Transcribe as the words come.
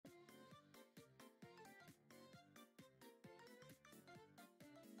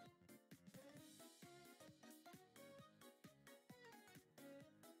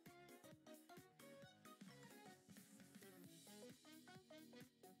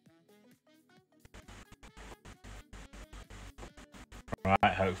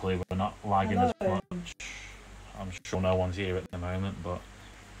Hopefully we're not lagging as much. I'm sure no one's here at the moment, but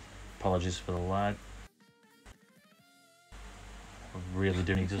apologies for the lag. We really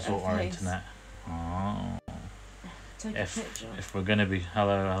do need to sort our internet. Oh. If we're gonna be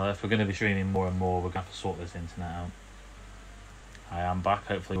if we're gonna be streaming more and more, we're gonna have to sort this internet out. I am back.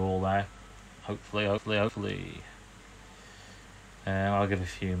 Hopefully we're all there. Hopefully. I'll give a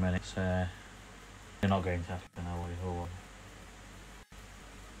few minutes. You're not going to have to know what you're.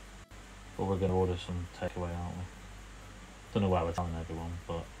 But we're going to order some takeaway, aren't we? Don't know why we're telling everyone,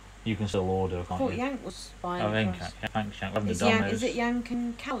 but you can still order, can't you? I thought Yank was buying. Oh, thanks, Yank. Is it Yank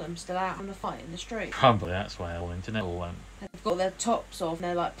and Callum still out on the fight in the street? Probably, that's why all internet all went. They've got their tops off and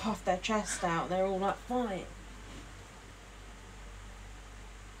they're like puff their chest out. They're all like fight.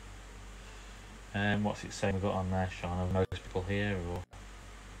 What's it saying we got on there, Sean? Are most people here or?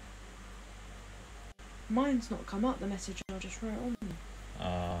 Mine's not come up. The message I just wrote on.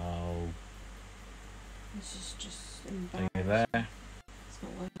 Oh. This is just embarrassing. Are you there? It's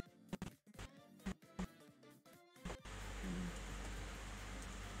not working.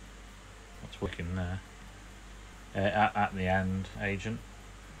 What's working there? At the end, agent.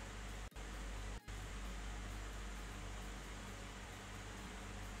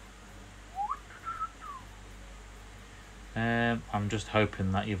 I'm just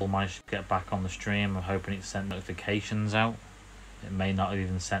hoping that you've all managed to get back on the stream. I'm hoping it sent notifications out. It may not have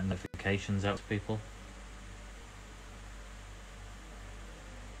even sent notifications out to people.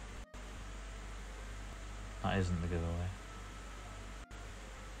 That isn't the giveaway.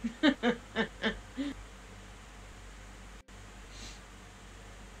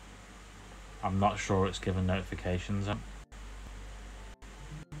 I'm not sure it's given notifications out.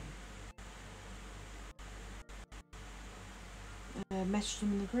 Message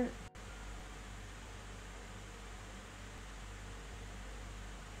them in the group.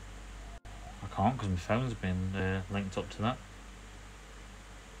 I can't because my phone's been linked up to that.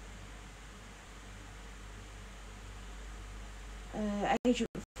 Agent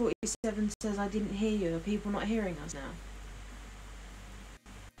 47 says I didn't hear you. Are people not hearing us now?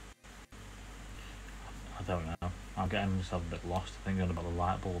 I don't know. I'm getting myself a bit lost. I think I'm about the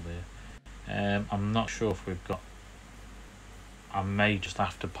light bulb here. I'm not sure if we've got. I may just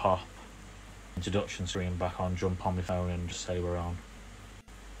have to pop introduction screen back on, jump on my phone and just say we're on.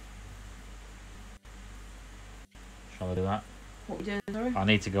 Shall I do that? What are you doing, sorry? I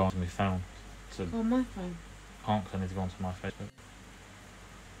need to go onto my phone. On my phone? I can't because I need to go onto my Facebook.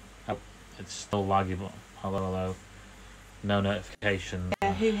 Oh, it's still laggy, but hello. No notifications.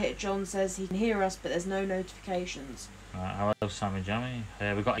 Yeah, Who Hit John says he can hear us, but there's no notifications. Hello, Sammy Jammy.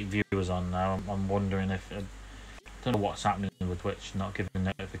 We've got 8 viewers on now. I'm wondering if... I don't know what's happening with Twitch not giving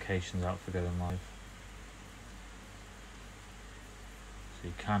notifications out for going live. So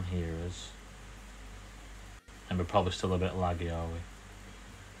you can hear us. And we're probably still a bit laggy, are we?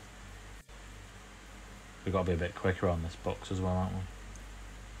 We've got to be a bit quicker on this box as well, aren't we?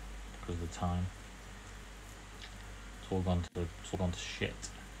 Because of the time. It's all gone to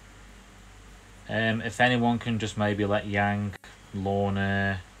shit. If anyone can just maybe let Yang,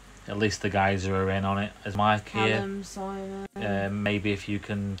 Lorna, at least the guys who are in on it, as Mike here. Callum, Simon. Maybe if you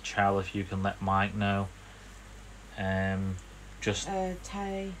can, Chal, if you can let Mike know. Just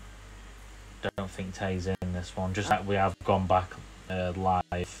Tay. Don't think Tay's in this one. Just that we have gone back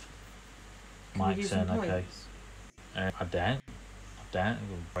live. Mike's in, okay. I doubt we're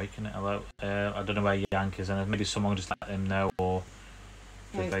breaking it. Hello. I don't know where Yank is, and maybe someone just let him know, or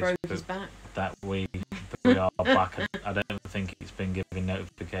broke his back. That we are back. I don't think it's been giving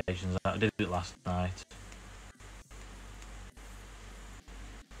notifications. I did it last night.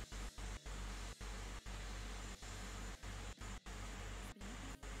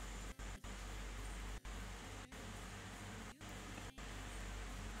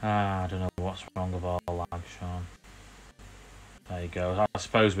 I don't know what's wrong with our lag, Sean. There you go. I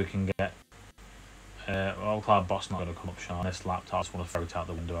suppose we can get... well, Cloud Boss not going to come up, Sean. This laptop, I just want to throw it out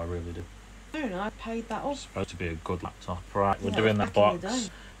the window, I really do. No, I paid that off. It's supposed to be a good laptop. Right, we're doing the box.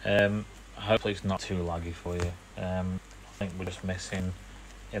 Hopefully it's not too laggy for you. I think we're just missing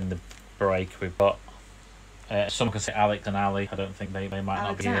in the break. We've got... someone can say Alex and Ali. I don't think they might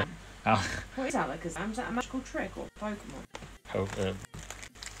not be here. What is Alakazam? Is that a magical trick or Pokemon? Pokemon?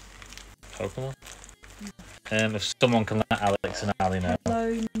 If someone can let Alex and Ali know.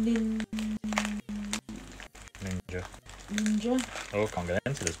 Hello, Ninja. Oh, I can't get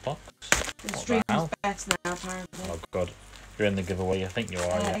into this box. The stream is better now, apparently. Oh god, you're in the giveaway. I think you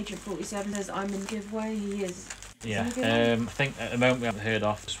are. Yeah. Agent 47 says I'm in the giveaway. He is. Yeah. I think at the moment we haven't heard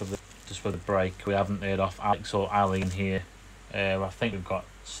off just for the break. We haven't heard off Alex or Ali in here. I think we've got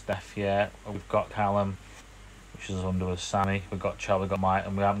Steph, yeah. We've got Callum, which is under with Sammy. We've got Chell, we've got Mike,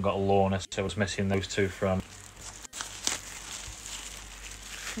 and we haven't got Lorna, so it's missing those two from.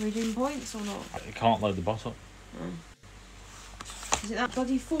 Are we doing points or not? You can't load the bot up. Is it that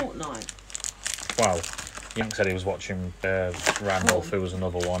bloody Fortnite? Well, Yank said he was watching Randolph, who was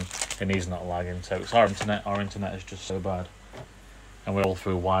another one, and he's not lagging. So it's our internet. Our internet is just so bad, and we're all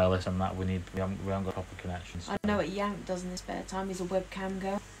through wireless, and that we haven't got proper connections. I know what Yank does in his spare time. He's a webcam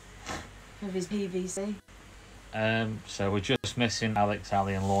girl with his PVC. So we're just missing Alex,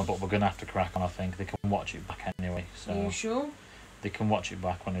 Ali, and Lorna, but we're gonna have to crack on. I think they can watch it back anyway. So are you sure? They can watch it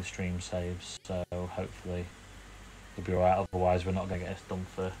back when the stream saves. So hopefully they'll be alright. Otherwise, we're not gonna get this done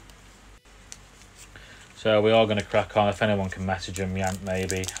for. So we are going to crack on. If anyone can message him, Yank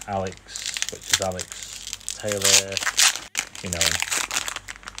maybe, Alex, which is Alex Taylor, you know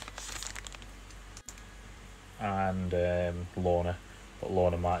him, and Lorna, but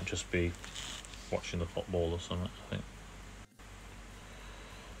Lorna might just be watching the football or something, I think.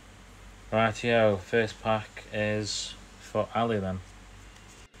 Rightio, first pack is for Ali then.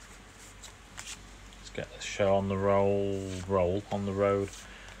 Let's get the show on the roll on the road.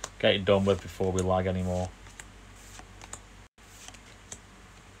 Get it done with before we lag anymore.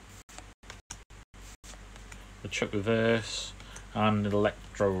 The chuck reverse and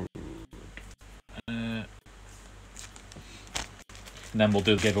electrode. And then we'll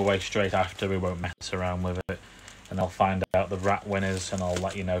do the giveaway straight after. We won't mess around with it. And I'll find out the rat winners and I'll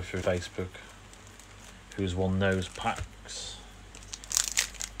let you know through Facebook who's won those packs.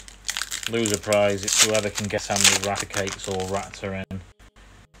 Loser prize, it's whoever can guess how many Raticates or rats are in.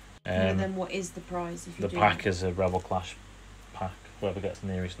 And then what is the prize? If you the pack is a Rebel Clash pack, whoever gets the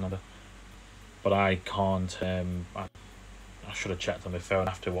nearest number. But I can't, I should have checked on my phone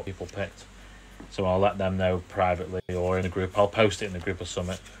after what people picked. So I'll let them know privately or in a group. I'll post it in the group of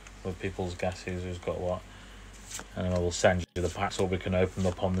Summit with people's guesses who's got what. And then I will send you the pack so we can open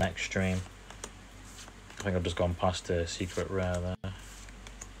them up on the next stream. I think I've just gone past a secret rare there.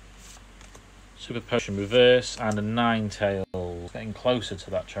 Super Potion Reverse and a Ninetales. Getting closer to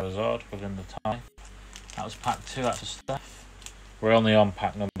that Charizard within the time. That was pack 2, that's a Steph. We're only on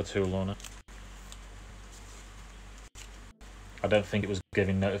pack number 2, Lorna. I don't think it was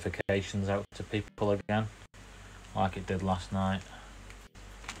giving notifications out to people again, like it did last night.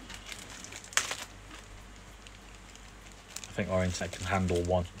 I think our internet can handle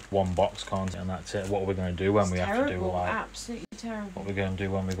one box, can't it? And that's it. What are we going to do when we have to do like absolutely terrible? What are we going to do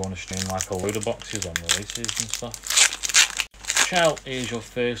when we go on a stream like a load of boxes on releases and stuff? Shell is your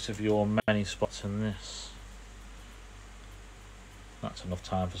first of your many spots in this. That's enough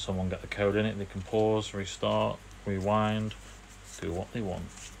time for someone to get the code in it. They can pause, restart, rewind, do what they want.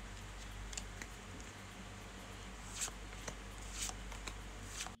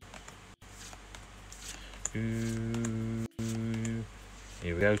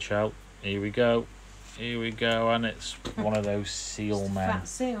 Here we go, Chell. Here we go. Here we go, and it's one of those seal men. Fat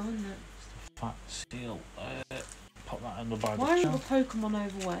seal, isn't it? It's the fat seal. Put that in the bag. Why are all the Pokemon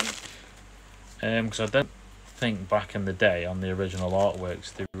overweight? Because I don't think back in the day on the original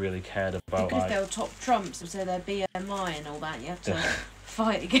artworks they really cared about. Because they were top trumps, so their BMI and all that. You have to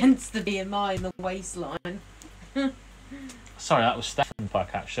fight against the BMI and the waistline. Sorry, that was Stefan's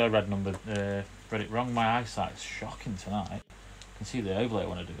pack actually. I read it wrong. My eyesight's shocking tonight. I can see the overlay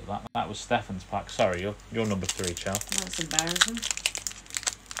when I do that. That was Stefan's pack. Sorry, you're number 3, Chell. That's embarrassing.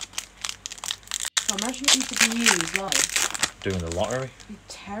 Oh, imagine if you could be used live. Doing the lottery. It'd be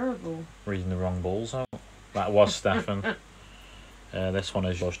terrible. Reading the wrong balls out. That was Stefan. This one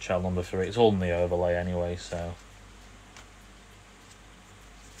is yours, Chell, number 3. It's all in the overlay anyway, so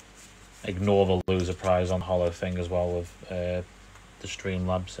ignore the loser prize on Hollow thing as well with the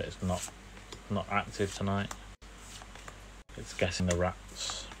Streamlabs. It's not active tonight. It's guessing the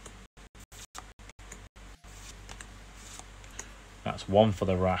rats. That's 1 for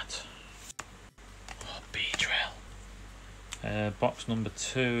the rat. Oh, B-drill. Box number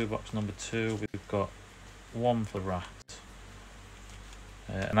 2. We've got 1 for the rat.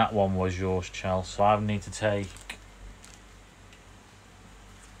 And that one was yours, Chell. So I need to take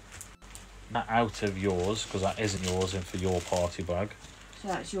that out of yours because that isn't yours and for your party bag. So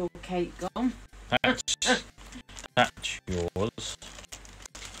that's your cake gone. That's yours.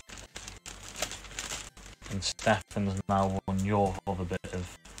 And Stefan's now won your other bit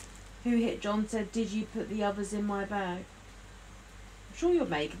of. Who hit John said, did you put the others in my bag? I'm sure you're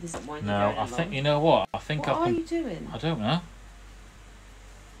making this up when no, you're going I think along. you know what? I think What are you doing? I don't know.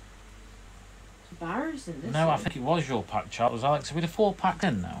 It's embarrassing, this No, I think it was your pack, Charles. Alex, are we the 4 packed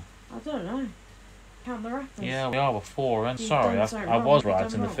in now? I don't know. count the wrappers. Yeah, we are with 4. And You've sorry, done something I wrong. was What have you right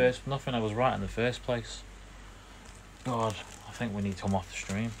in done the wrong? first. Nothing. I was right in the first place. God, I think we need to come off the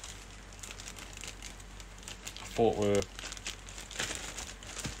stream. I thought we were.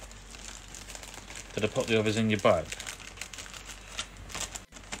 Did I put the others in your bag?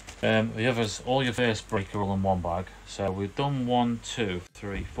 The others, all your first break are all in one bag. So we've done 1, 2,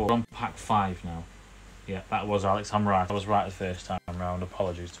 3, 4. We're on pack 5 now. Yeah, that was Alex. I'm right. I was right the first time round.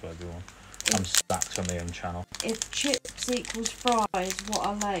 Apologies to everyone. I'm stacked on my own channel. If chips equals fries, what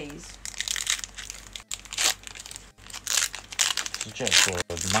are Lays? It's a joke or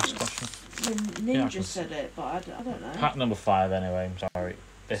a maths question. Ninja said it, but I don't know. Pack number 5 anyway. I'm sorry.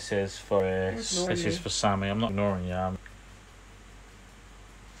 This is for is for Sammy. I'm not ignoring you.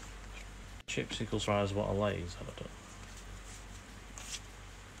 Chips equals fries. What are Lays? I don't know.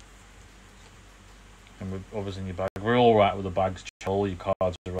 And with others in your bag. We're all right with the bags. All your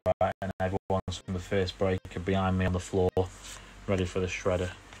cards are right, and everyone's from the first break behind me on the floor, ready for the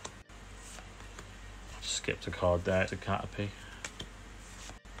shredder. Skipped a card there. It's a Caterpie.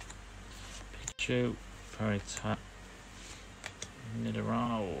 Pichu, Ratica,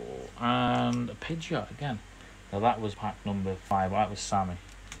 Nidoran, and a Pidgeot again. Now that was pack number 5. That was Sammy.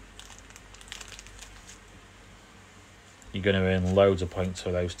 You're going to earn loads of points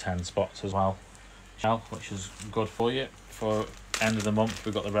for those 10 spots as well, which is good for you. For end of the month,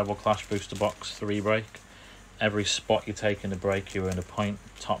 we've got the Rebel Clash booster box 3 break. Every spot you take in the break, you earn a point.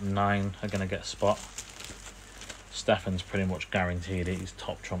 Top 9 are going to get a spot. Stefan's pretty much guaranteed it. He's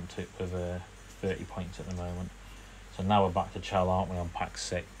top trump tip with 30 points at the moment. So now we're back to Chell, aren't we, on pack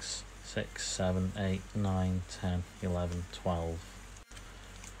 6. 6, 7, 8, 9, 10, 11, 12.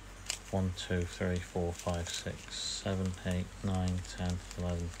 1, 2, 3, 4, 5, 6, 7, 8, 9, 10,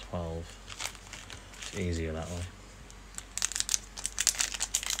 11, 12. It's easier that way.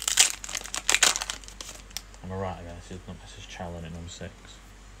 Am I right again? This is Chell in at number 6.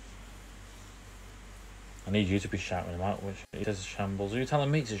 I need you to be shouting them out, which it says shambles. Are you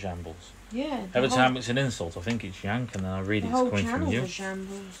telling me it's a shambles? Yeah. Every time it's an insult, I think it's yank, and then I read it's coming from you. The whole channel's a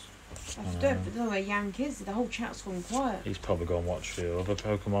shambles. I don't know where Yank is. The whole chat's gone quiet. He's probably going to watch the other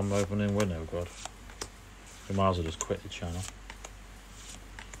Pokemon opening window, God. We might as well just quit the channel.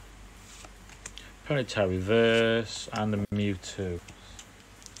 Ponytail Reverse and the Mewtwo.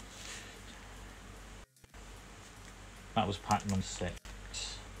 That was pack number 6,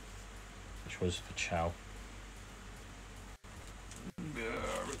 which was for Chow.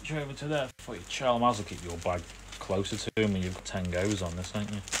 Reach over to there for you, Chow. I might as well keep your bag closer to me. You've got 10 goes on this,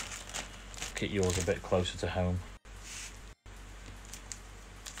 ain't you? Keep yours a bit closer to home.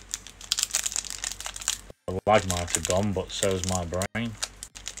 The lag might have gone, but so's my brain.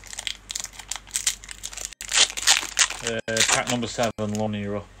 Pack number 7, Lorna,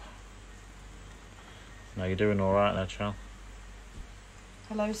 you're up. No, you're doing alright there, Chal.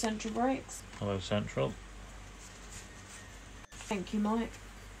 Hello, Central Breaks. Hello, Central. Thank you, Mike.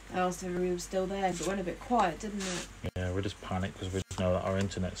 I asked if we were still there, but it went a bit quiet, didn't it? Yeah, we just panicked because we know that our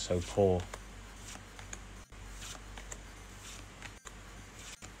internet's so poor.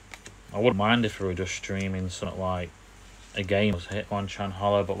 I wouldn't mind if we were just streaming something like a game was Hitmonchan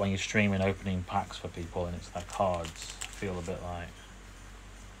Hollow, but when you're streaming opening packs for people and it's their cards, I feel a bit like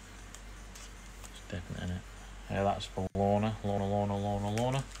it's different in it. Yeah, that's for Lorna. I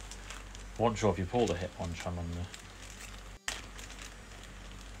wasn't sure if you pulled a Hitmonchan on there.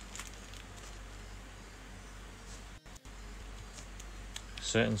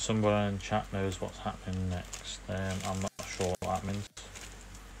 Certain somebody in chat knows what's happening next. I'm not sure what that means.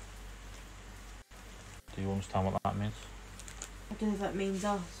 Do you understand what that means? I don't know if that means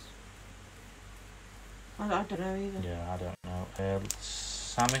us. I don't know either. Yeah, I don't know.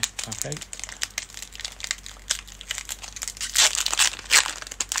 Sammy, okay.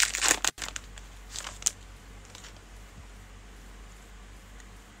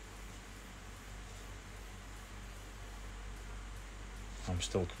 I'm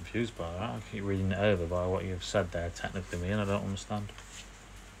still confused by that. I keep reading it over by what you've said there, technically me, and I don't understand.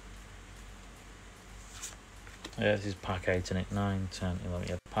 Yeah, this is pack 8 and 8, 9, 10, 11.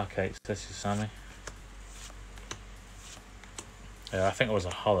 Yeah, pack 8, this is Sammy. Yeah, I think it was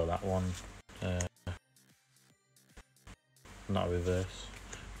a hollow, that one. Not a reverse.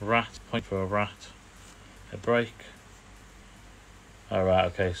 Rat, point for a rat. A break. Alright,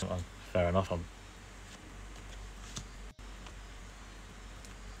 okay, so fair enough.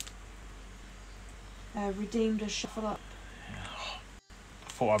 Redeemed a shuffle up. I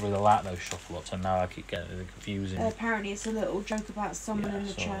thought I really liked those shuffle ups, and now I keep getting it confusing. Apparently, it's a little joke about someone in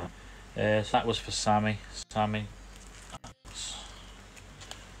the chat. So that was for Sammy.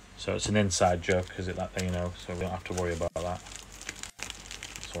 So it's an inside joke, is it, that thing, you know, so we don't have to worry about that.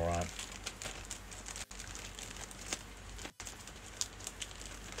 It's alright.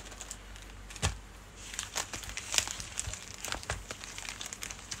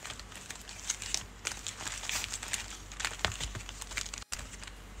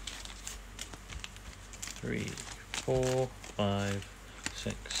 Three, 4, 5,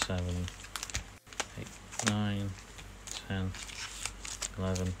 6, 7, 8, 9, 10,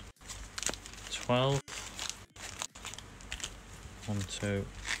 11, 12. 1, 2,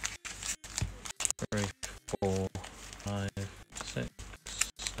 3, 4, 5, 6,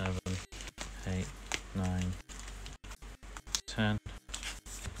 7, 8, 9, 10,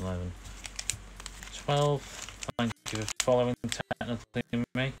 11, 12. Thank you for following technically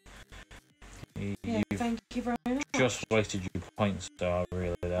me. Yeah, thank you very much. Just wasted your points, though,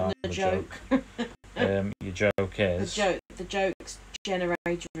 really. And the joke. Your joke is... The joke's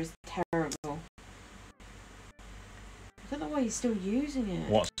generator is terrible. I don't know why you're still using it.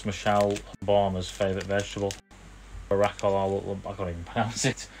 What's Michelle Obama's favourite vegetable? Baracola, I can't even pronounce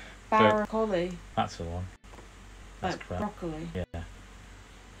it. Baracoli. That's the one. That's like correct. Broccoli. Yeah.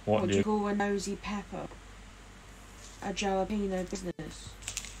 What do you call a nosy pepper? A jalapeno business.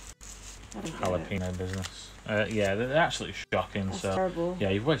 I don't Jalapeno business. Yeah, they're absolutely shocking. That's so terrible.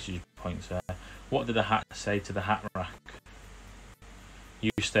 yeah, you've wasted your points there. What did the hat say to the hat rack?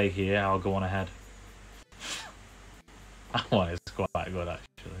 You stay here, I'll go on ahead. That one is quite good,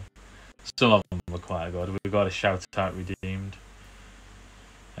 actually. Some of them were quite good. We've got a shout out redeemed.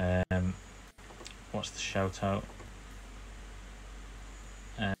 What's the shout out?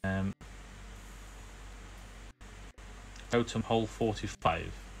 Totem Hole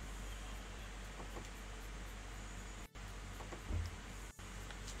 45.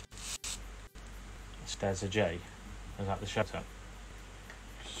 There's a J. Is that the shout out?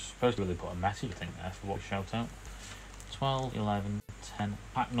 Supposed to really put a message thing there for what shout out. 12, 11, 10.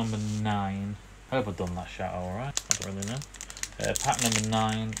 Pack number 9. I hope I've done that shout out alright. I don't really know. Pack number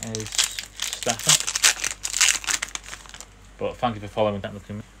 9 is Stefan. But thank you for following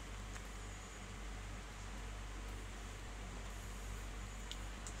technically me.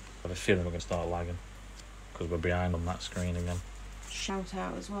 I have a feeling we're going to start lagging because we're behind on that screen again. Shout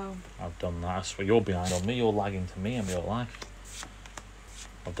out as well. I've done that. I swear you're behind on me. You're lagging to me in real life.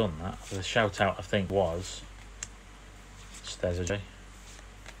 I've done that. The shout out I think was There's a J.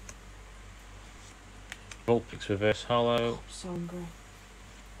 Vulpix Reverse Hollow. I'm so hungry.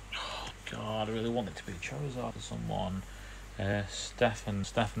 Oh god, I really want it to be Charizard or someone. Stefan.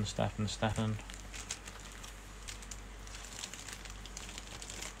 Thanks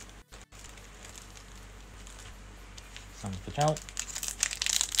for the help.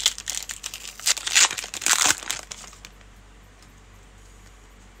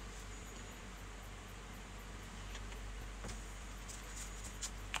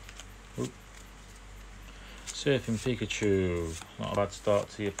 Surfing Pikachu. Not a bad start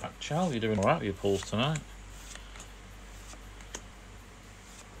to your pack, Chal. You're doing alright with your pulls tonight.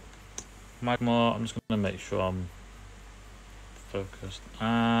 Magmar, I'm just going to make sure I'm focused.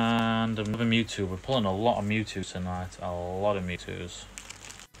 And another Mewtwo. We're pulling a lot of Mewtwo tonight. A lot of Mewtwo's.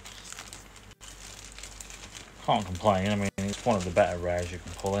 Can't complain. I mean, it's one of the better rares you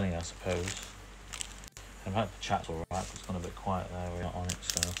can pull any, I suppose. In fact, the chat's alright, but it's gone a bit quiet there. We're not on it,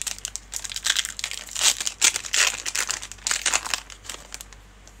 so.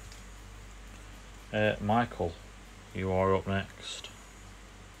 Michael, you are up next.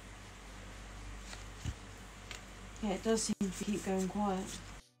 Yeah, it does seem to keep going quiet.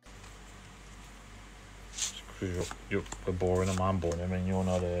 Because you're boring and I'm boring. I mean, you're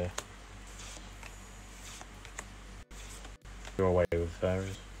not you're away with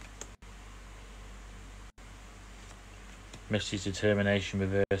fairies. Misty's Determination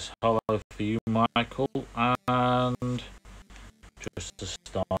Reverse Hollow for you, Michael. And just to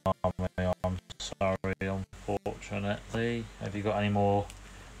start me, I'm sorry, unfortunately. Have you got any more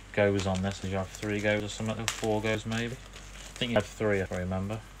goes on this? Did you have 3 goes or something? 4 goes maybe? I think you had 3 if I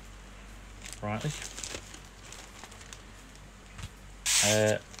remember rightly.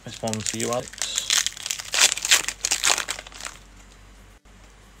 This one's for you, Alex.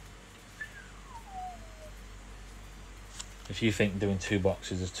 If you think doing 2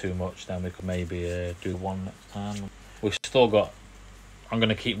 boxes is too much, then we could maybe do 1 next time. We've still got... I'm going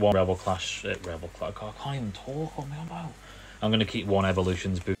to keep 1 Rebel Clash... I can't even talk on my own now. I'm going to keep 1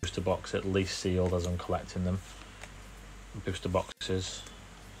 Evolutions booster box at least sealed as I'm collecting them. Booster boxes.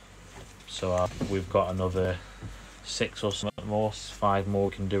 So we've got another 6 or something more, 5 more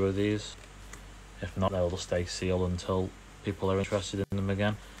we can do with these. If not, they'll stay sealed until people are interested in them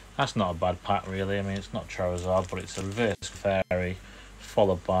again. That's not a bad pack, really. I mean, it's not Charizard, but it's a reverse fairy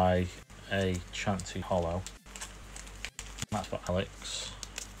followed by a Chansey Hollow. That's for Alex.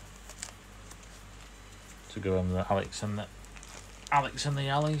 To go in the Alex and the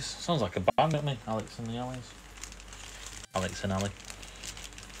Alleys. Sounds like a band, doesn't it? Alex and the Alleys. Alex and Alley.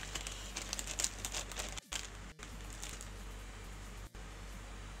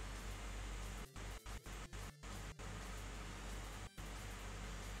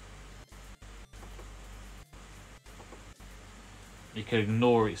 You can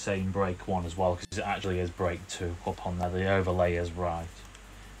ignore it saying break 1 as well, because it actually is break 2 up on there. The overlay is right.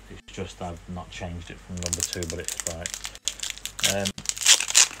 It's just I've not changed it from number 2, but it's right.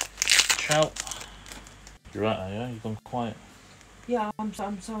 Chow. You're right, yeah? You've gone quiet. Yeah, I'm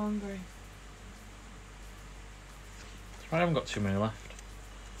so hungry. I haven't got too many left.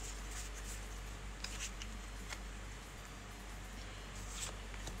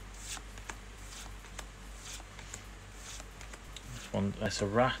 It's a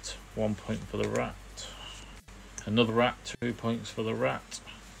rat, 1 point for the rat. Another rat, 2 points for the rat.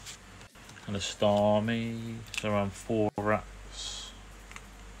 And a Starmie, so around 4 rats.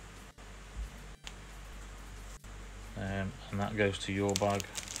 And that goes to your bag.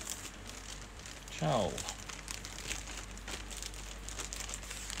 Ciao.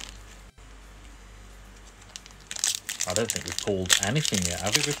 I don't think we've pulled anything yet.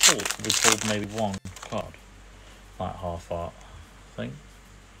 Have we? We've pulled maybe 1 card. Like half art, I think.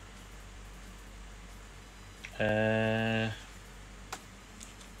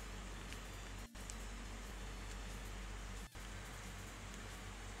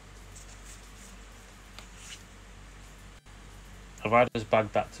 Have I just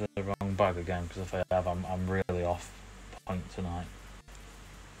bagged that to the wrong bag again? Because if I have, I'm really off point tonight.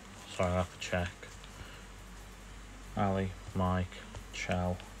 Sorry, I have to check. Ali, Mike,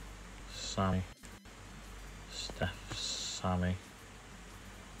 Chell, Sammy, Steph, Sammy,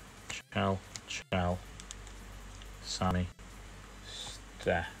 Chell, Sammy,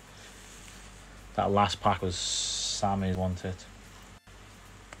 Steph. That last pack was Sammy's wanted.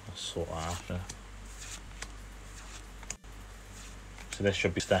 I'll sort that after. So this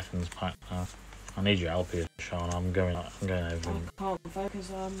should be Stefan's pack now. I need your help here, Sean. I'm going everything. I can't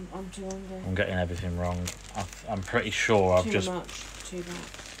focus. I'm too hungry. I'm getting everything wrong. I'm pretty sure I've just too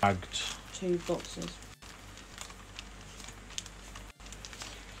bagged 2 boxes.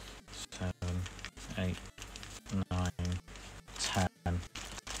 7, 8, 9, 10.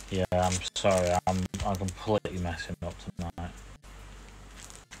 Yeah, I'm sorry. I'm completely messing up tonight.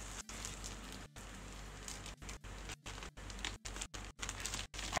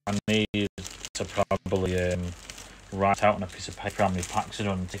 I need to probably write out on a piece of paper how many packs are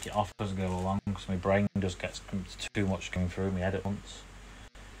done and tick it off as I go along, because my brain just gets too much going through my head at once.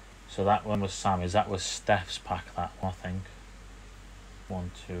 So that one was Sammy's. That was Steph's pack, that one, I think.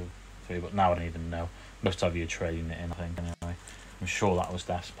 1, 2, 3, but now I don't even know. Most of you are trading it in, I think, anyway. I'm sure that was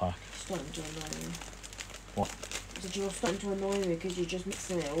Steph's pack. Starting to annoy me. What? Did you starting to annoy me because you're just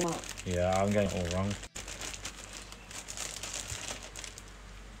mixing it all up? Yeah, I'm getting it all wrong.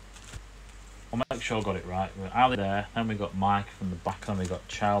 I'll make sure I got it right. We got Ali there, then we got Mike from the back, then we got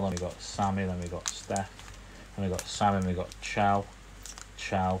Chow, then we got Sammy, then we got Steph, then we got Sammy, then we got Chow,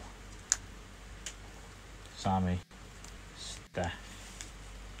 Sammy, Steph.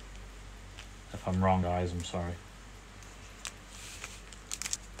 If I'm wrong, guys, I'm sorry.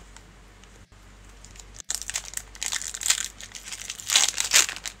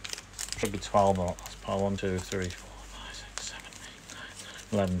 Should be 12, but that's part 1, 2, 3, 4, 5, 6, 7,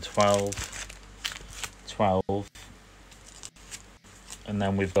 8, 9, 11, 12. And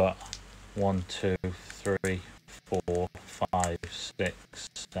then we've got 1, 2, 3, 4, 5, 6,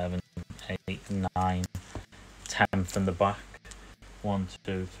 7, 8, 9, 10 from the back. 1,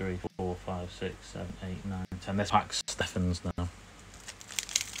 2, 3, 4, 5, 6, 7, 8, 9, 10. This pack's Stefan's now.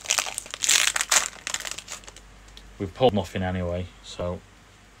 We've pulled nothing anyway, so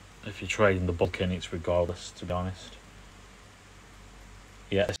if you're trading the bulk in, it's regardless, to be honest.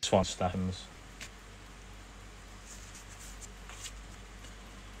 Yeah, this one's Stefan's.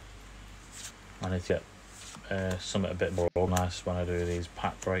 I need to get something a bit more organised when I do these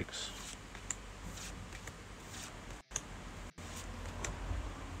pack breaks.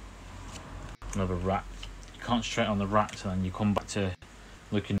 Another rat. You concentrate on the rats and then you come back to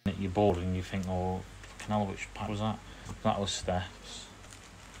looking at your board and you think, oh, which pack was that? That was Steph's.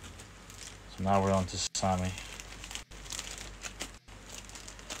 So now we're on to Sammy.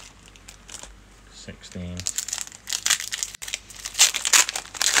 16.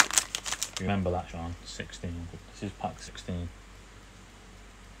 Remember that, Sean. 16. This is pack 16.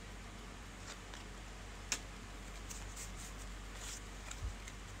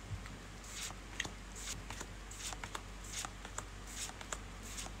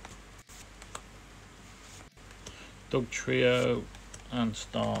 Doug Trio and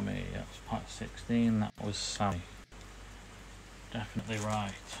Stormy. That's pack 16. That was Sammy. Definitely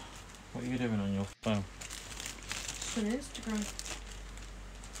right. What are you doing on your phone? It's on Instagram.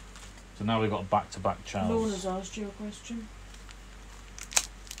 So now we've got back-to-back Charles. Lorna's asked you a question.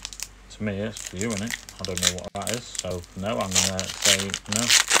 To me, it's for you, isn't it? I don't know what that is, so no, I'm going to say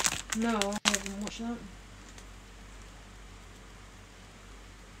no. No, I haven't watched that.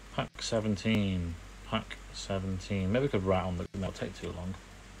 Pack 17. Pack 17. Maybe we could write on the... That'll take too long.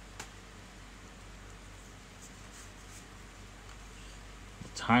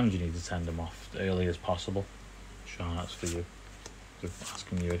 What time do you need to send them off? As early as possible. Sean, that's for you. Just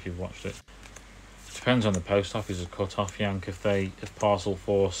asking you if you've watched it. Depends on the post office's cut-off, Yank. If Parcel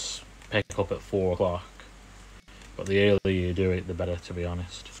Force pick up at 4 o'clock. But the earlier you do it, the better, to be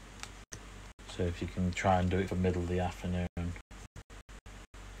honest. So if you can try and do it for middle of the afternoon.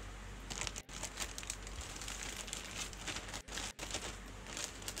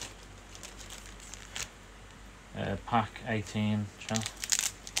 Pack 18, Chel.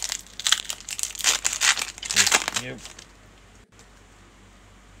 You.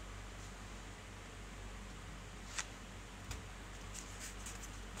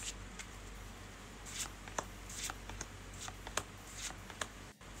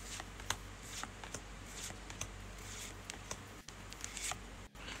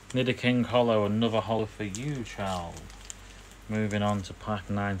 Nidda King Hollow, another hollow for you, Charles. Moving on to pack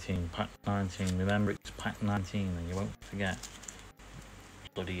 19. Pack 19. Remember, it's pack 19 and you won't forget.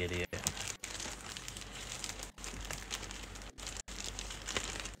 Bloody idiot.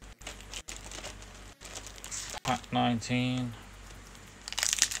 Pack 19.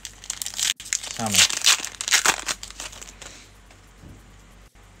 Sammy.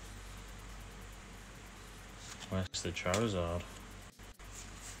 Where's the Charizard?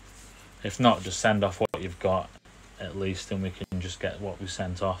 If not, just send off what you've got at least, and we can just get what we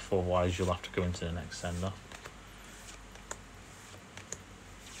sent off. Otherwise, you'll have to go into the next send off.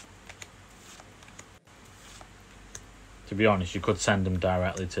 To be honest, you could send them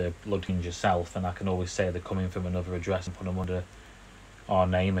directly to Luggins yourself, and I can always say they're coming from another address and put them under our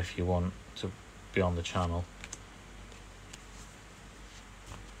name if you want to be on the channel.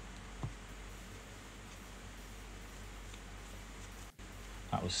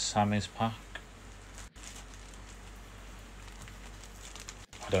 That was Sammy's pack.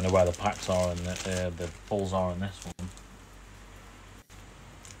 I don't know where the packs are and the pulls are in this one.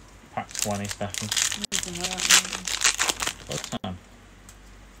 Pack 20, Stefan. What time?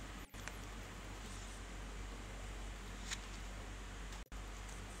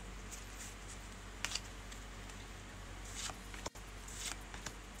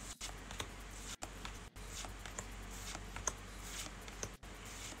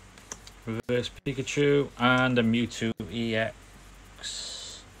 Reverse Pikachu and a Mewtwo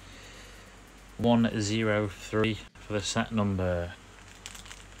EX 103 for the set number.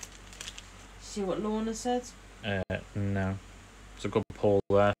 See what Lorna said? No. It's a good pull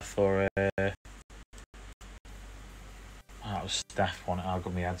there for that was Steph one. I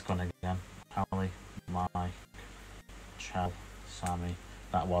got my head's gone again. Ali, Mike, Chell, Sammy.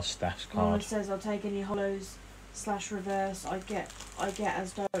 That was Steph's card. Lorna says I'll take any hollows / reverse I get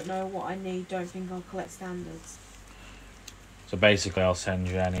as don't know what I need, don't think I'll collect standards. So basically I'll send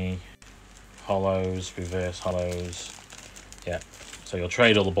you any hollows, reverse hollows. Yeah. So you'll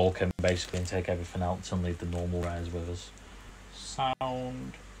trade all the bulk in basically and take everything else and leave the normal rares with us.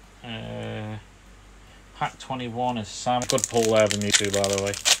 Sound pack 21 is Sam. Good pull there for me too, by the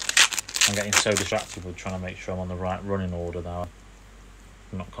way. I'm getting so distracted with trying to make sure I'm on the right running order now.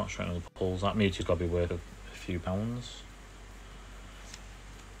 I'm not concentrating on the pulls. That Mewtwo's got to be worth a few pounds.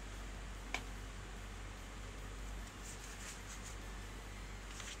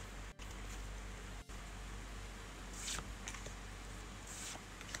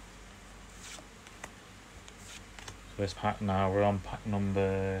 So this pack now, we're on pack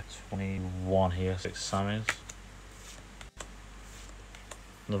number 21 here, so it's Sammy's.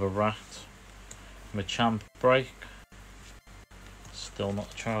 Another rat. Machamp break. Still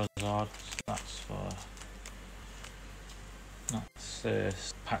not a Charizard, so that's for...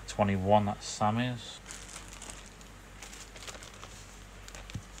 That's pack 21, that's Sammy's.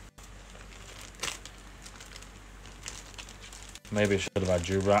 Maybe I should have had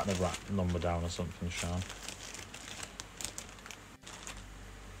you write the rat number down or something, Sean.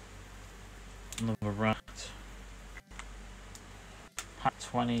 Another rat. Pack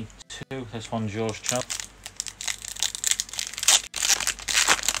 22, this one's yours, Chel.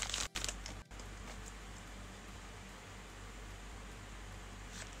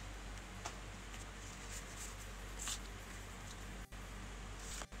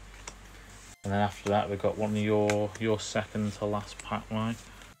 And then after that, we've got one of your second to last pack, Mike.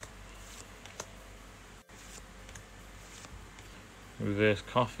 Reverse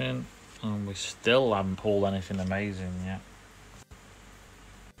coffin, and we still haven't pulled anything amazing yet.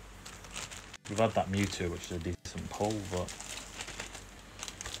 We've had that Mewtwo, which is a decent pull, but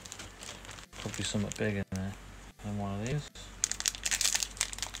could be something big in there. And one of these.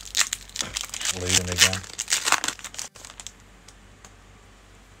 Leaving again.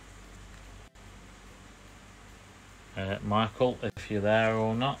 Michael, if you're there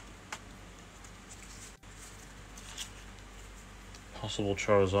or not. Possible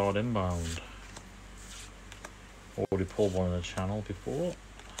Charizard inbound. Already pulled one in the channel before.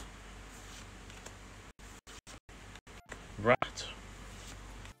 Rat.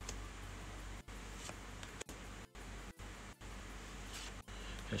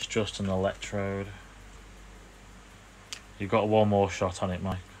 It's just an electrode. You've got one more shot on it,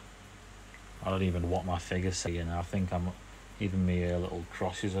 Mike. I don't even know what my figures say now. I think even my little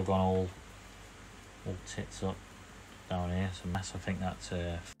crosses have gone all tits up down here. So mess. I think that's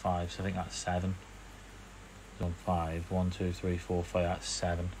 5. So I think that's 7. So 5. 1, 2, 3, 4, 5. That's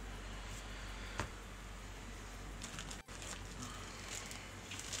 7.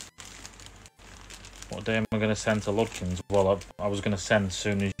 What day am I going to send to Ludkins? Well, I was going to send as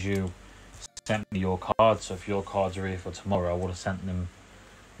soon as you sent me your cards. So if your cards are here for tomorrow, I would have sent them.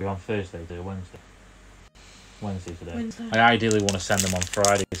 We're on Thursday, or Wednesday? Wednesday today. Wednesday. I ideally want to send them on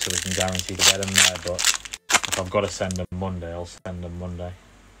Friday so we can guarantee to get them there, but if I've got to send them Monday, I'll send them Monday.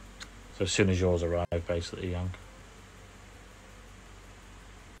 So as soon as yours arrive, basically, Young.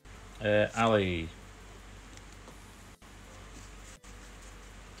 Ali.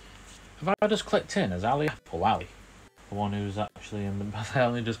 Have I just clicked in as Ali Apple? Ali? The one who's actually in the... I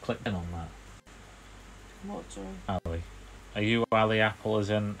only just clicked in on that. What, sorry? Ali. Are you Ali Apple as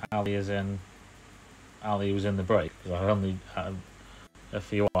in Ali was in the break? Because I only...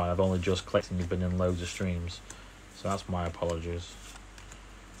 for you, I've only just clicked and you've been in loads of streams. So that's my apologies.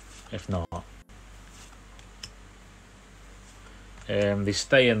 If not. They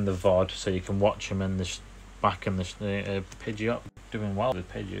stay in the VOD so you can watch them in the back in the Pidgey up. Doing well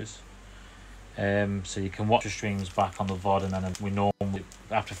with Pidgeys. So you can watch the streams back on the VOD, and then we normally,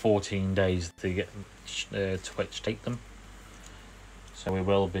 after 14 days, they get Twitch take them. So we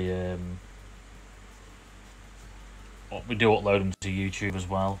will be, we do upload them to YouTube as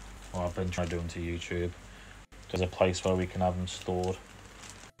well. Well, I've been trying to do them to YouTube. There's a place where we can have them stored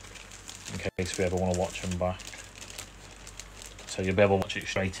in case we ever want to watch them back. So you'll be able to watch it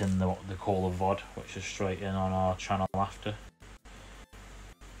straight in what they call a VOD, which is straight in on our channel after.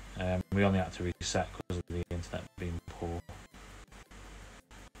 We only had to reset because of the internet being poor.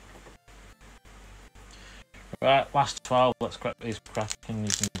 Right, last 12. Let's crack these cracking.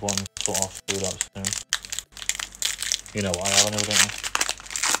 You can go and sort off food up soon. You know what I have, I know, don't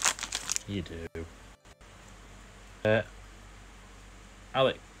you? You do.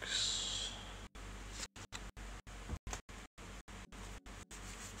 Alex.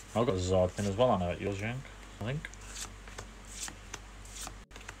 I've got a Zard pin as well. I know it yours, Yank. I think.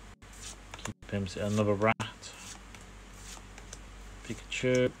 Keep him. Another rat.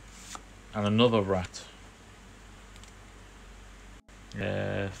 Pikachu. And another rat.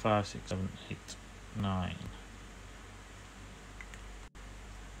 5, 6, 7, 8, 9.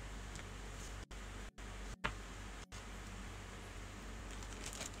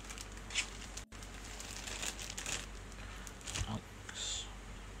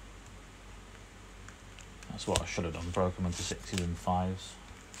 That's what I should have done, broke them into 60s and 5s.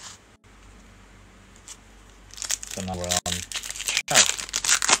 So now we're on Chow.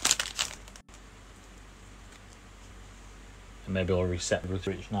 And maybe I'll reset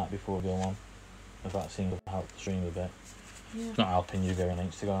the each night before we go on, if that seems to help the stream a bit. Yeah. It's not helping you very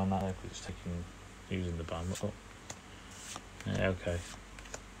much to go on that though, because it's using the bandwidth up. Yeah, okay.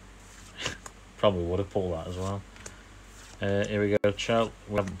 Probably would have pulled that as well. Here we go, Chow.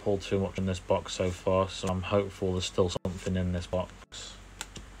 We haven't pulled too much in this box so far, so I'm hopeful there's still something in this box.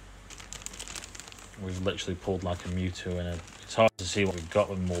 We've literally pulled like a Mewtwo and it's hard to see what we've got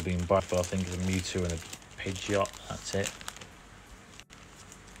with them all being back, but I think it's a Mewtwo and a Pidgeot. That's it.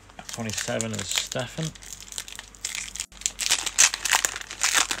 27 is Stefan.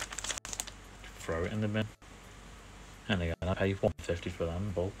 Throw it in the bin. And again, I pay 150 for them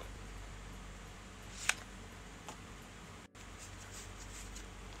in bulk.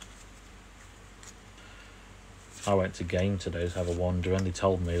 I went to game today to have a wander and they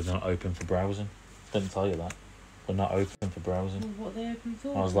told me they're not open for browsing. Didn't tell you that. They're not open for browsing. Well, what are they open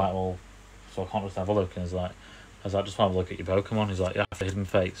for? I was like, well, so I can't just have a look. And it's like, I was like, just want to look at your Pokemon. He's like, yeah, for hidden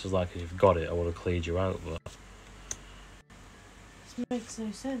fates. I was like, if you've got it, I would have cleared you out, but... This makes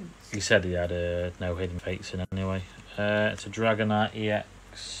no sense. He said he had no hidden fates in anyway. It's a Dragonite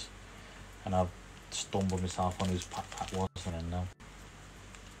EX. And I've stumbled myself on whose pack that was, and then now.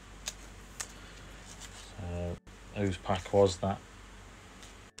 So, whose pack was that?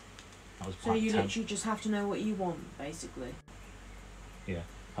 That was so you 10. literally just have to know what you want, basically. Yeah.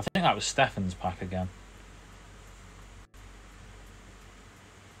 I think that was Stefan's pack again.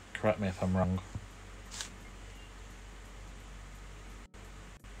 Correct me if I'm wrong.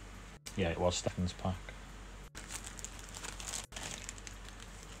 Yeah, it was Stefan's pack.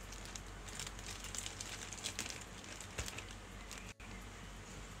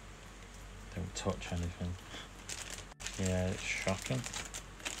 Don't touch anything. Yeah, it's shocking.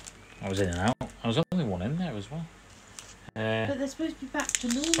 I was in and out. I was the only one in there as well. But they're supposed to be back to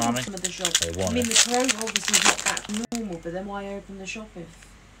normal, Sammy? some of the shops. They I want mean, it. the corona obviously is not back to normal, but then why open the shop if...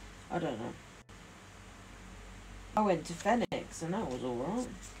 I don't know. I went to Phoenix and that was alright.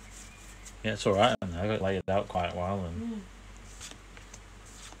 Yeah, it's alright. I got laid out quite a while. And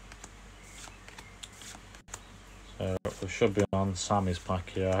so we should be on Sammy's pack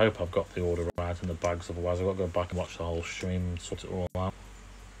here. I hope I've got the order right in the bags, otherwise I've got to go back and watch the whole stream and sort it all out.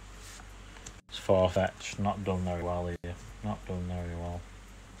 It's far-fetched, not done very well here. Not done very well.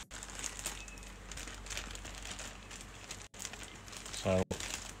 So,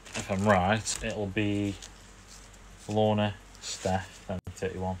 if I'm right, it'll be Lorna, Steph, then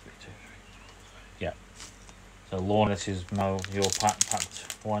 31, 32, 3. Yeah. So Lorna, this is now your pack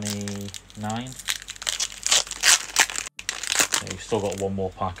 29. So you've still got one more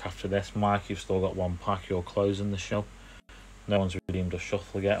pack after this. Mike, you've still got one pack. You're closing the show. No one's redeemed a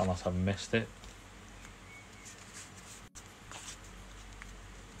shuffle yet, unless I've missed it.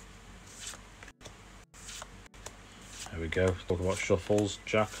 There we go. Talk about shuffles.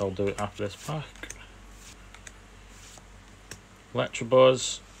 Jack, I'll do it after this pack.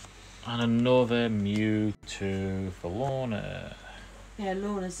 Electabuzz. And another Mewtwo for Lorna. Yeah,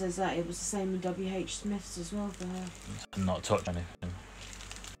 Lorna says that it was the same with W.H. Smith's as well for her. And not touch anything.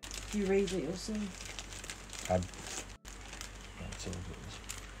 If you read it, you'll see.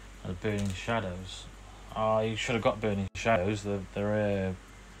 Burning Shadows. Oh, you should have got Burning Shadows. They'll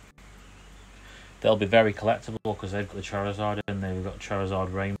be very collectible because they've got the Charizard and they've got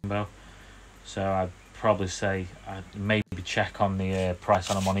Charizard Rainbow. So I'd probably say I'd maybe check on the price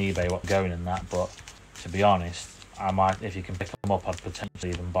on them on eBay, what's going in that. But to be honest, I might, if you can pick them up, I'd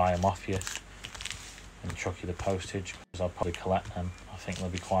potentially even buy them off you and chuck you the postage because I'll probably collect them. I think they'll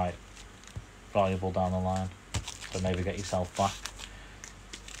be quite valuable down the line. So maybe get yourself back.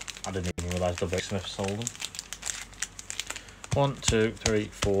 I didn't even realise W.H. Smith sold them. 1, 2, 3,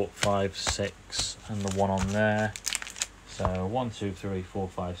 4, 5, 6, and the one on there. So 1, 2, 3, 4,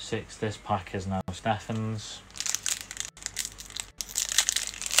 5, 6. This pack is now Stefan's.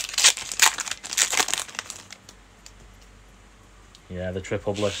 Yeah, the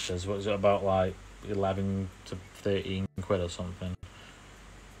triple blisters. What is it, about like 11 to 13 quid or something?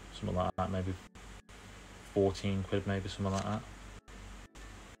 Something like that, maybe 14 quid, maybe something like that.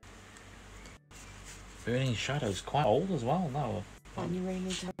 Burning Shadows, quite old as well now. And you really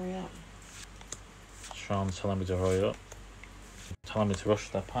need to hurry up. Sean's telling me to hurry up. Telling me to rush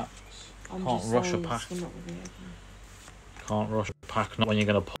their packs. I'm Can't just rush a saying pack. it's not really open. Can't rush a pack, not when you're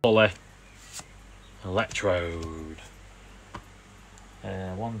going to pull a Electrode.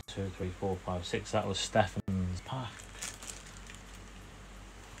 1, 2, 3, 4, 5, 6. That was Stefan's pack.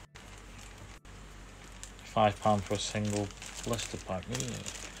 £5 for a single blister pack.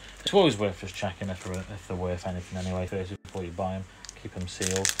 It's always worth just checking if they're worth anything anyway first before you buy them. Keep them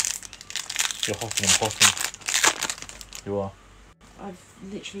sealed. You're hopping and potting. You are. I've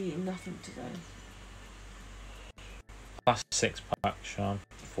literally eaten nothing today. Last 6 pack, Sean.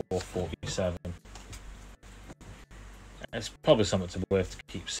 447. It's probably something to worth to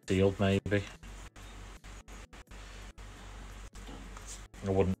keep sealed, maybe. I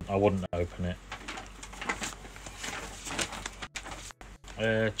wouldn't open it.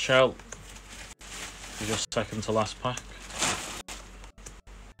 Chell, you're just second to last pack.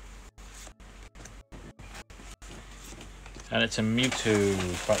 And it's a Mewtwo.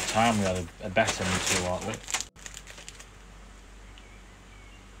 It's about time we had a better Mewtwo, aren't we?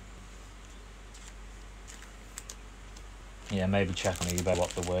 Yeah, maybe check on eBay what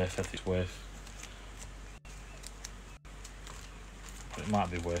they're worth, if it's worth. It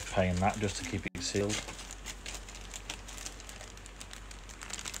might be worth paying that just to keep it sealed.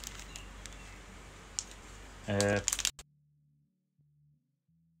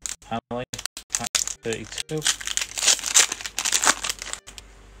 Ali, pack 32.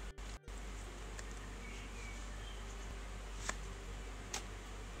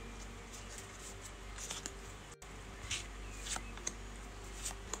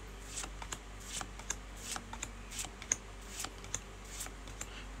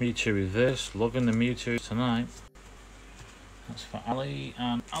 Mewtwo reverse. Loving the Mewtwo tonight. That's for Ali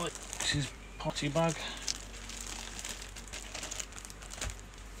and Alex's potty bag.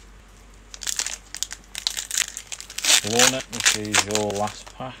 Lorna, this is your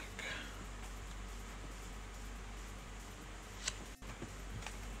last pack.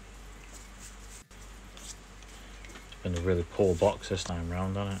 It's been a really poor box this time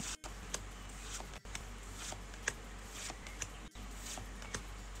round, hasn't it?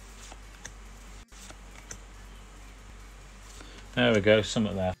 There we go,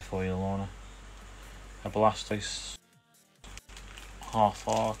 something there for you, Lorna. A Blastoise, Half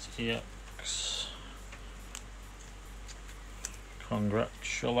Art EX.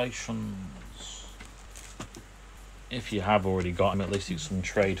 Congratulations. If you have already got him, at least it's some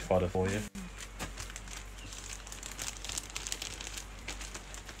trade fodder for you.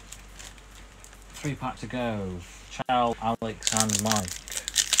 Three pack to go. Chow, Alex and Mike.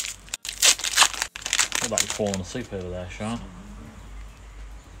 Look like you're falling asleep over there, Sean.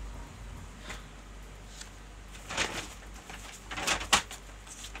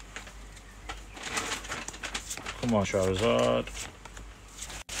 Come on, Charizard.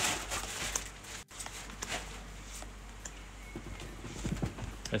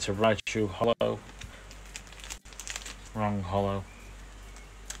 It's a Raichu hollow. Wrong hollow.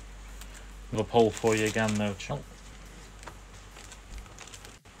 Another pull for you again though, Chel.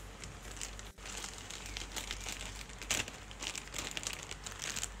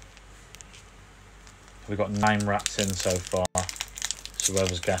 We've got 9 rats in so far. So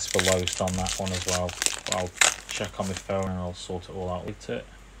whoever's guessed the lowest on that one as well. I'll check on my phone and I'll sort it all out later.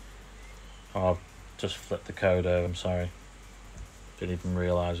 Oh, I've just flipped the code over, I'm sorry. Didn't even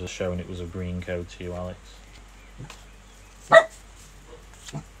realise I was showing it was a green code to you, Alex.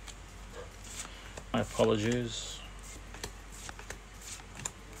 My apologies.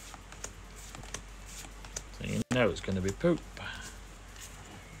 So you know it's going to be poop.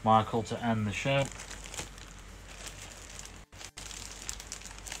 Michael to end the show.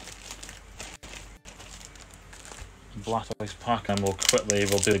 Blastoise pack, and we'll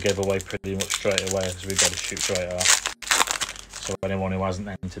do the giveaway pretty much straight away because we've got to shoot straight off. So anyone who hasn't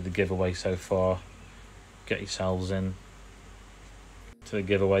entered the giveaway so far, get yourselves in to the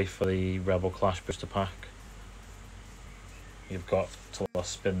giveaway for the Rebel Clash booster pack. You've got to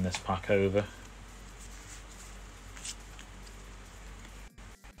spin this pack over.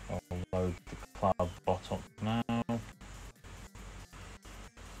 I'll load the cloud bot up now.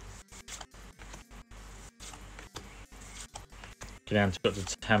 You can enter up to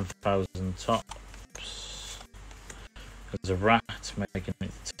 10,000 tops. There's a rat making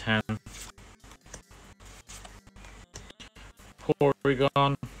it 10.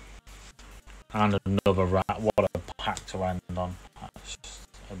 Porygon. And another rat. What a pack to end on. That's just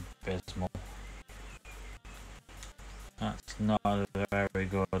abysmal. That's not very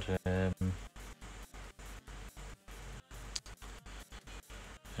good.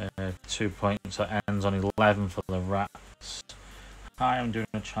 2 points. That ends on 11 for the rats. Hi, I'm doing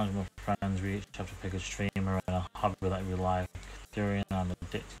a challenge with my friends. We each have to pick a streamer and a hobby that we like doing. I'm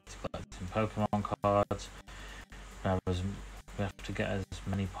addicted to collecting Pokemon cards. We have to get as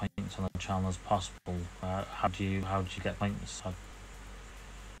many points on the channel as possible. How do you get points? The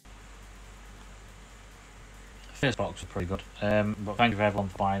first box was pretty good. But thank you for everyone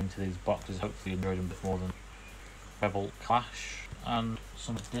for buying into these boxes. Hopefully you enjoyed them a bit more than Rebel Clash and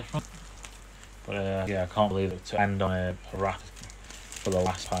something different. But yeah, I can't believe it to end on a rat for the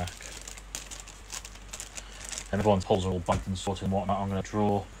last pack. And everyone's pulls are all bumped and sorted and whatnot. I'm going to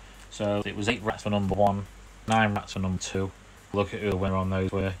draw. So it was 8 rats for number 1, 9 rats for number 2. Look at who the winner on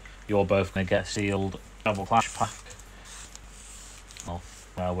those were. You're both going to get sealed Double Clash pack. Well,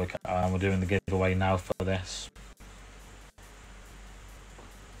 we're doing the giveaway now for this.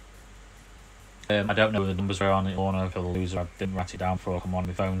 I don't know where the numbers are on it or no for the loser. I didn't write it down before I come on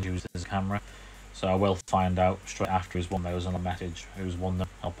my phone used as a camera. So I will find out straight after he's won those on the message who's won them.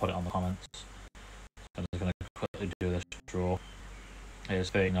 I'll put it on the comments. I'm just going to quickly do this draw. There's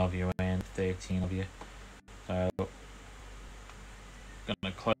 13 of you and 13 of you. So going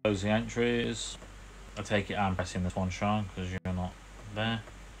to close the entries. I take it I'm pressing this one, Sean, because you're not there.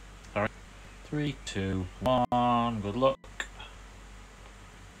 Sorry. 3, 2, 1. Good luck.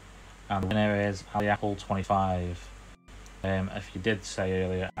 And the winner is Ali Apple 25. If you did say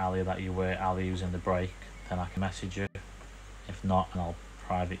earlier, Ali, that you were Ali using the break, then I can message you. If not, and I'll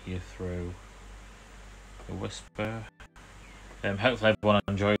private you through the Whisper. Hopefully everyone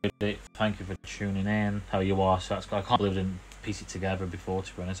enjoyed it. Thank you for tuning in. How you are? So I can't believe I didn't piece it together before,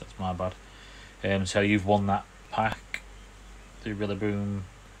 to be honest. That's my bad. So you've won that pack. The Rillaboom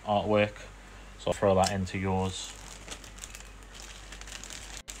artwork, so I'll throw that into yours.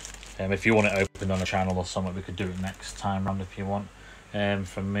 If you want it opened on a channel or something, we could do it next time round if you want.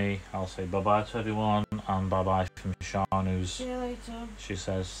 From me, I'll say bye-bye to everyone, and bye-bye from Sean, who's... See you later. She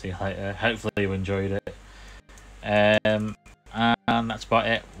says, see you later. Hopefully you enjoyed it. And that's about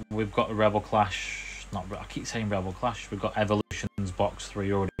it. We've got a Rebel Clash... I keep saying Rebel Clash. We've got Evolutions Box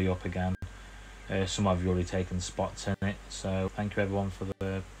 3 already up again. Some of you already taken spots in it. So thank you everyone for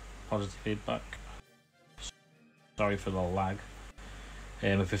the positive feedback. Sorry for the lag.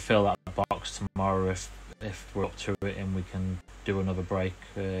 If we fill that box tomorrow, if we're up to it and we can do another break,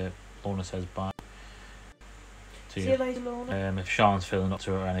 Lorna says bye to you. See you later, Lorna. If Sean's feeling up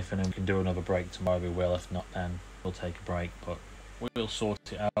to it or anything and we can do another break tomorrow, we will. If not, then we'll take a break, but we'll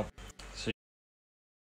sort it out.